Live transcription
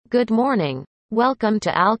Good morning. Welcome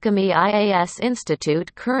to Alchemy IAS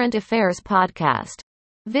Institute Current Affairs Podcast.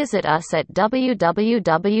 Visit us at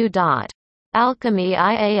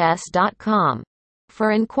www.alchemyias.com.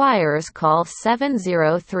 For inquirers, call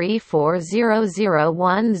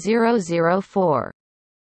 703-400-1004.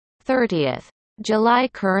 30th July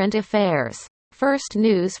Current Affairs. First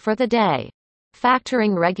news for the day.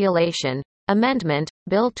 Factoring Regulation, Amendment,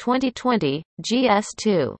 Bill 2020,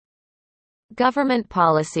 GS2. Government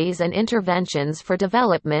policies and interventions for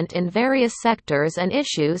development in various sectors and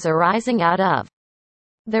issues arising out of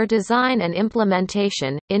their design and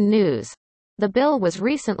implementation. In news, the bill was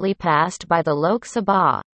recently passed by the Lok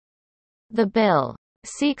Sabha. The bill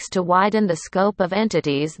seeks to widen the scope of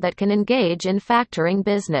entities that can engage in factoring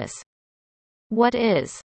business. What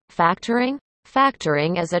is factoring?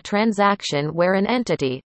 Factoring is a transaction where an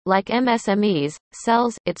entity, like MSMEs,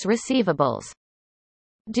 sells its receivables,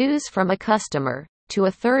 dues from a customer, to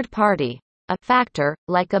a third party, a factor,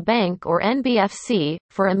 like a bank or NBFC,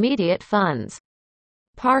 for immediate funds,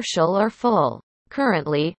 partial or full.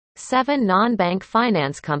 Currently, 7 non-bank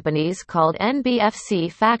finance companies called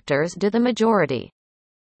NBFC factors do the majority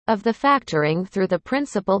of the factoring through the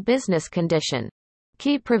principal business condition.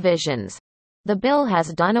 Key provisions. The bill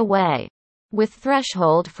has done away with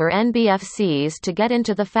threshold for NBFCs to get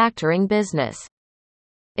into the factoring business.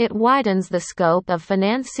 It widens the scope of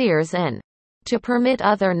financiers to permit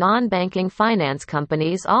other non-banking finance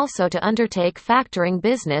companies also to undertake factoring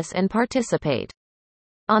business and participate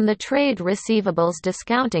on the trade receivables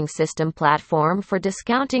discounting system platform for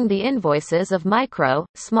discounting the invoices of micro,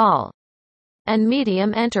 small, and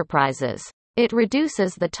medium enterprises. It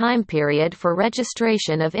reduces the time period for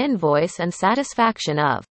registration of invoice and satisfaction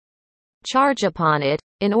of charge upon it,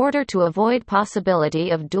 in order to avoid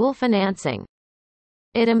possibility of dual financing.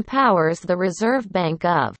 It empowers the Reserve Bank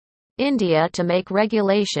of India to make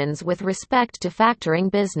regulations with respect to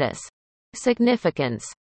factoring business. Significance.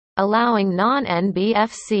 Allowing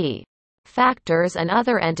non-NBFC factors and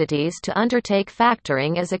other entities to undertake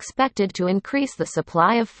factoring is expected to increase the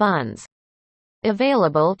supply of funds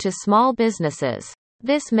available to small businesses.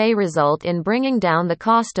 This may result in bringing down the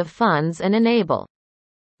cost of funds and enable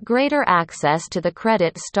greater access to the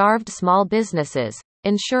credit-starved small businesses,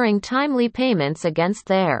 ensuring timely payments against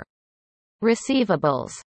their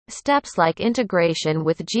receivables. Steps like integration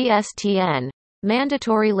with GSTN,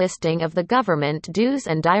 mandatory listing of the government dues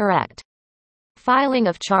and direct filing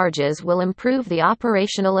of charges will improve the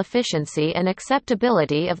operational efficiency and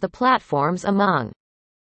acceptability of the platforms among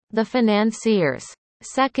the financiers.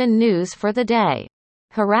 Second news for the day.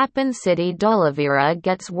 Harappan city Dholavira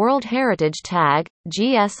gets World Heritage Tag,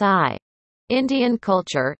 GSI. Indian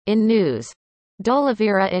culture. In news,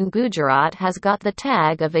 Dholavira in Gujarat has got the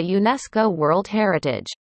tag of a UNESCO World Heritage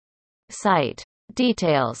Site.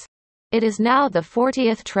 Details. It is now the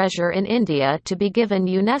 40th treasure in India to be given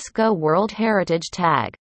UNESCO World Heritage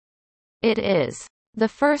Tag. It is the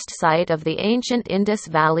first site of the ancient Indus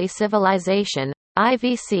Valley Civilization,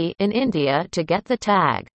 IVC, in India to get the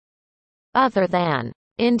tag. Other than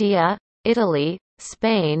India, Italy,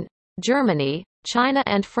 Spain, Germany, China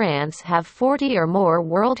and France have 40 or more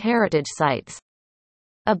World Heritage Sites.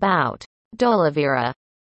 About Dholavira.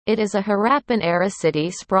 It is a Harappan-era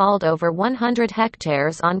city sprawled over 100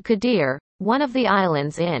 hectares on Kadir, one of the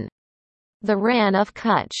islands in the Rann of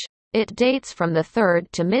Kutch. It dates from the 3rd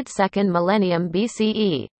to mid-2nd millennium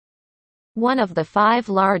BCE. One of the 5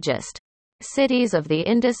 largest cities of the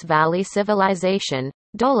Indus Valley Civilization,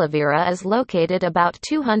 Dholavira is located about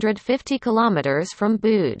 250 kilometers from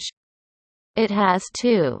Bhuj. It has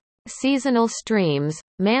 2 seasonal streams,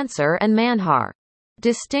 Mansar and Manhar.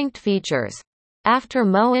 Distinct features. After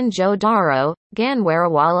Mohenjo-daro,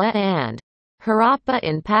 Ganwarawala and Harappa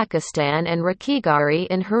in Pakistan and Rakhigarhi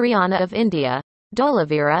in Haryana of India,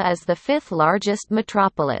 Dholavira is the 5th largest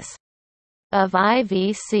metropolis of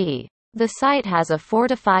IVC. The site has a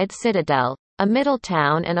fortified citadel, a middle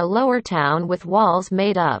town and a lower town with walls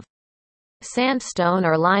made of sandstone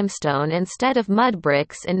or limestone instead of mud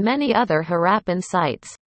bricks in many other Harappan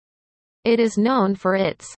sites. It is known for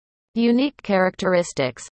its unique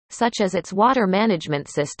characteristics, such as its water management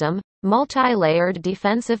system, multi-layered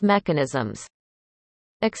defensive mechanisms,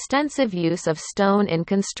 extensive use of stone in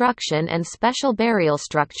construction and special burial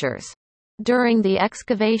structures. During the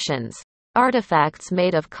excavations, artifacts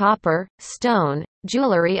made of copper, stone,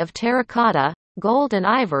 jewelry of terracotta, gold and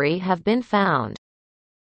ivory have been found.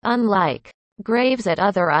 Unlike graves at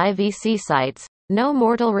other IVC sites, no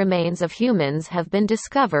mortal remains of humans have been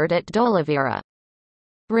discovered at Dholavira.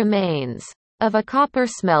 Remains of a copper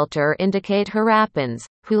smelter indicate Harappans,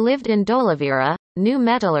 who lived in Dholavira, knew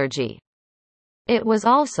metallurgy. It was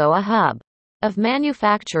also a hub of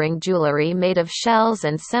manufacturing jewelry made of shells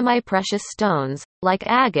and semi-precious stones, like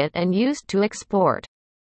agate, and used to export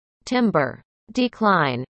timber.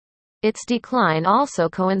 Decline. Its decline also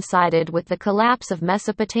coincided with the collapse of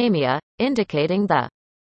Mesopotamia, indicating the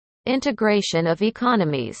integration of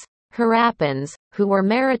economies. Harappans, who were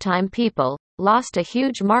maritime people, lost a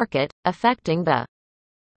huge market, affecting the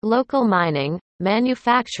local mining,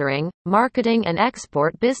 manufacturing, marketing and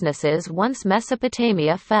export businesses once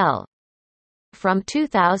Mesopotamia fell. From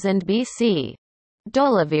 2000 BC,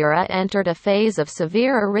 Dholavira entered a phase of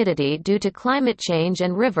severe aridity due to climate change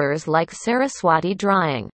and rivers like Saraswati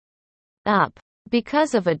drying up.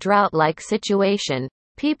 Because of a drought-like situation,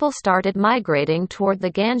 people started migrating toward the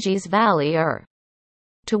Ganges Valley or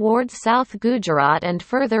towards South Gujarat and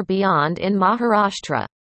further beyond in Maharashtra.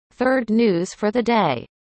 Third news for the day.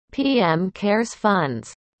 PM Cares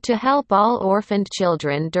funds to help all orphaned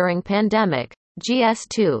children during pandemic.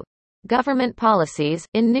 GS2. Government policies.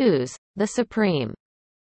 In news, the Supreme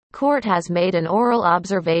Court has made an oral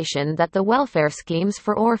observation that the welfare schemes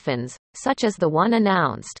for orphans, such as the one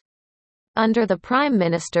announced under the Prime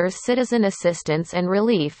Minister's Citizen Assistance and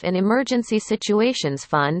Relief in Emergency Situations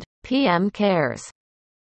Fund, PM Cares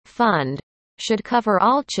Fund, should cover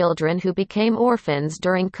all children who became orphans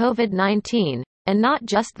during COVID-19, and not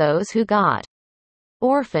just those who got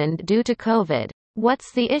orphaned due to COVID.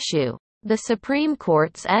 What's the issue? The Supreme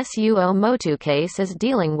Court's Suo Motu case is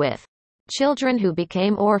dealing with children who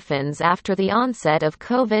became orphans after the onset of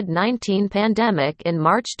COVID-19 pandemic in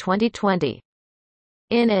March 2020.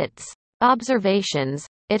 In its observations,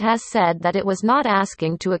 it has said that it was not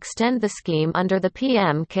asking to extend the scheme under the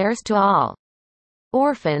PM Cares to all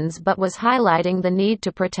orphans but was highlighting the need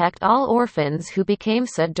to protect all orphans who became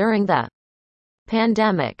so during the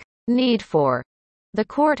pandemic. Need for. The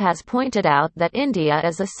court has pointed out that India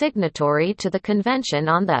is a signatory to the Convention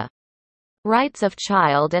on the Rights of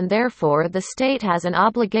Child and therefore the state has an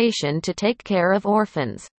obligation to take care of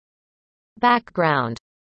orphans. Background.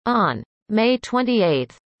 On May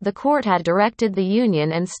 28, the court had directed the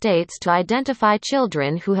Union and states to identify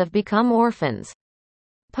children who have become orphans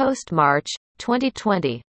post-March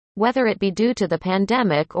 2020, whether it be due to the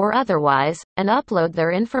pandemic or otherwise, and upload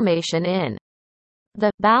their information in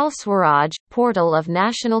the Bal Swaraj portal of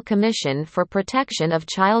National Commission for Protection of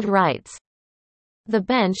Child Rights. The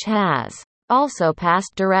bench has also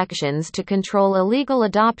passed directions to control illegal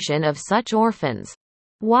adoption of such orphans.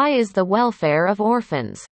 Why is the welfare of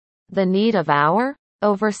orphans the need of our?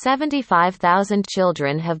 Over 75,000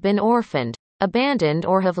 children have been orphaned, abandoned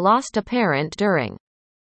or have lost a parent during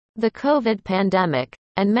the COVID pandemic,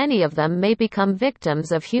 and many of them may become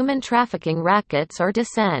victims of human trafficking rackets or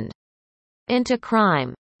descend into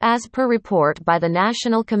crime, as per report by the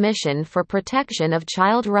National Commission for Protection of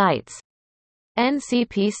Child Rights.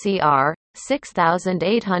 NCPCR,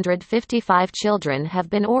 6,855 children have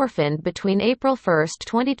been orphaned between April 1,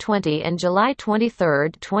 2020 and July 23,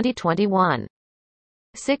 2021.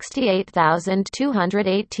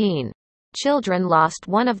 68,218 children lost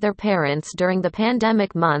one of their parents during the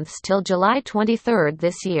pandemic months till July 23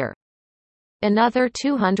 this year. Another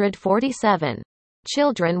 247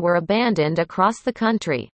 children were abandoned across the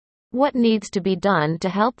country. What needs to be done to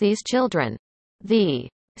help these children? The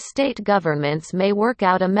state governments may work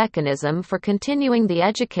out a mechanism for continuing the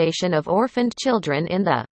education of orphaned children in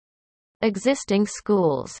the existing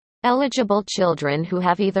schools. Eligible children who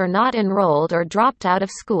have either not enrolled or dropped out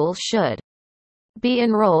of school should be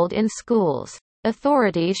enrolled in schools.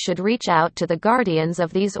 Authorities should reach out to the guardians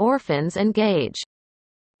of these orphans and gauge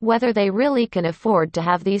whether they really can afford to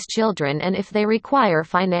have these children and if they require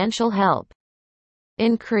financial help.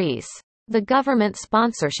 Increase the government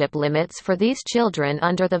sponsorship limits for these children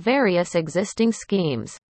under the various existing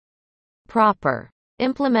schemes. Proper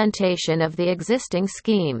implementation of the existing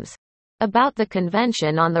schemes. About the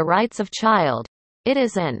Convention on the Rights of Child. It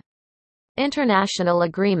is an international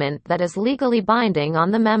agreement that is legally binding on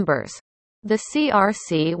the members. The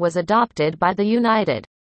CRC was adopted by the United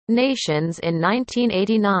Nations in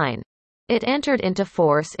 1989. It entered into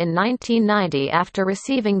force in 1990 after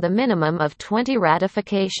receiving the minimum of 20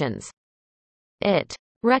 ratifications. It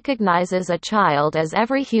recognizes a child as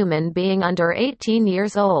every human being under 18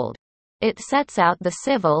 years old. It sets out the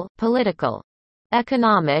civil, political,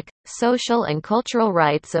 economic, social and cultural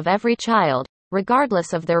rights of every child,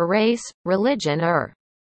 regardless of their race, religion or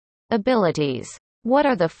abilities. What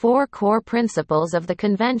are the four core principles of the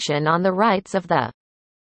Convention on the Rights of the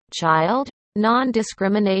Child?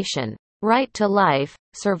 Non-discrimination. Right to life,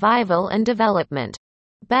 survival and development.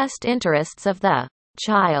 Best interests of the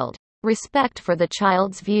child. Respect for the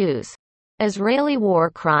child's views. Israeli war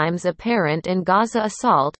crimes apparent in Gaza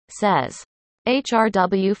assault, says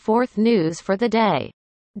HRW. Fourth news for the day.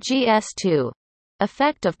 GS2.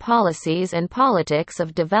 Effect of policies and politics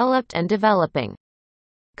of developed and developing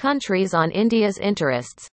countries on India's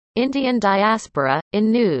interests. Indian diaspora.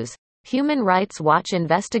 In news, Human Rights Watch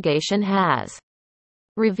investigation has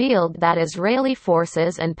revealed that Israeli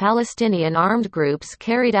forces and Palestinian armed groups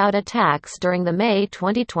carried out attacks during the May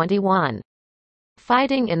 2021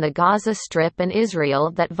 fighting in the Gaza Strip and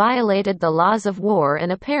Israel that violated the laws of war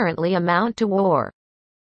and apparently amount to war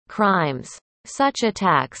crimes. Such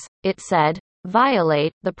attacks, it said,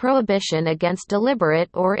 violate the prohibition against deliberate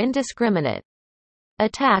or indiscriminate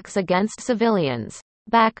attacks against civilians.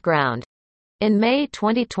 Background. In May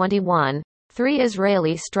 2021, 3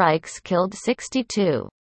 Israeli strikes killed 62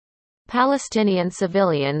 Palestinian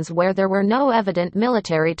civilians where there were no evident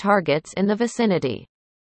military targets in the vicinity.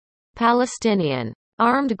 Palestinian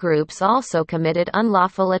armed groups also committed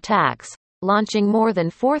unlawful attacks, launching more than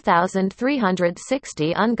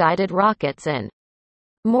 4,360 unguided rockets and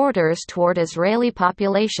mortars toward Israeli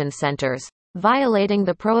population centers, violating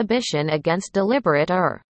the prohibition against deliberate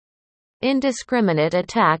or indiscriminate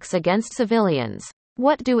attacks against civilians.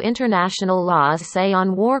 What do international laws say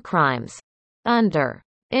on war crimes? Under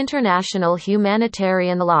international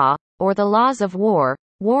humanitarian law, or the laws of war,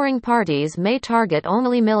 warring parties may target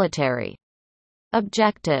only military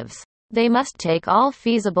objectives. They must take all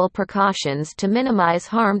feasible precautions to minimize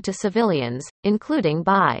harm to civilians, including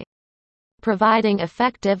by providing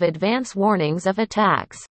effective advance warnings of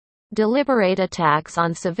attacks. Deliberate attacks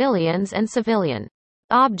on civilians and civilian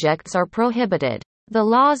objects are prohibited. The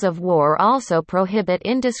laws of war also prohibit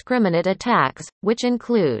indiscriminate attacks, which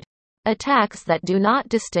include attacks that do not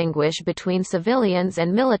distinguish between civilians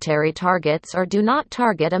and military targets or do not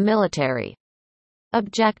target a military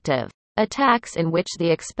objective. Attacks in which the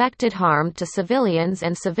expected harm to civilians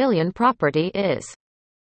and civilian property is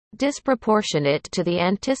disproportionate to the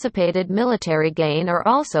anticipated military gain are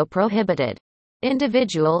also prohibited.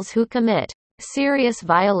 Individuals who commit serious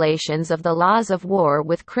violations of the laws of war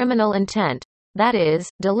with criminal intent, that is,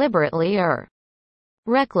 deliberately or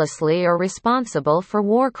recklessly are responsible for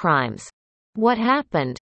war crimes. What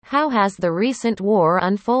happened? How has the recent war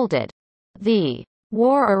unfolded? The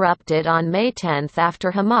war erupted on May 10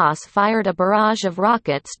 after Hamas fired a barrage of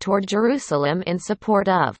rockets toward Jerusalem in support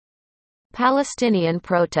of Palestinian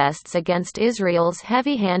protests against Israel's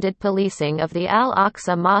heavy-handed policing of the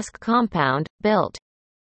Al-Aqsa Mosque compound, built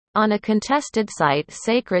on a contested site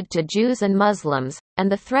sacred to Jews and Muslims,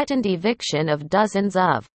 and the threatened eviction of dozens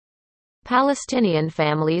of Palestinian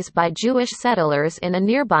families by Jewish settlers in a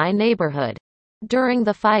nearby neighborhood. During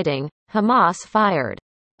the fighting, Hamas fired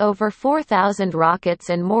over 4,000 rockets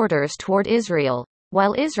and mortars toward Israel,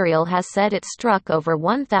 while Israel has said it struck over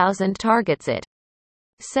 1,000 targets it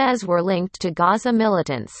says were linked to Gaza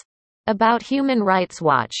militants. About Human Rights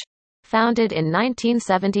Watch. Founded in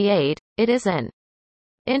 1978, it is an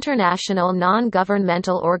international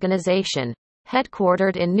non-governmental organization,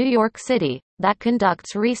 headquartered in New York City, that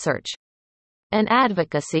conducts research and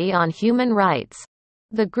advocacy on human rights.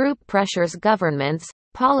 The group pressures governments,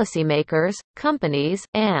 policymakers, companies,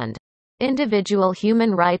 and individual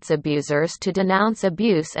human rights abusers to denounce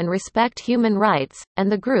abuse and respect human rights,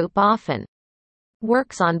 and the group often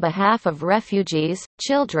works on behalf of refugees,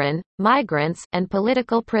 children, migrants, and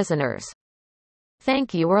political prisoners.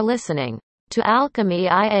 Thank you for listening to Alchemy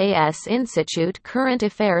IAS Institute Current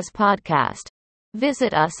Affairs Podcast.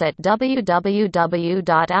 Visit us at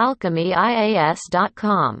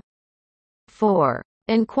www.alchemyias.com. For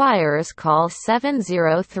inquirers, call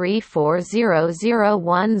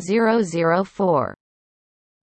 703-400-1004.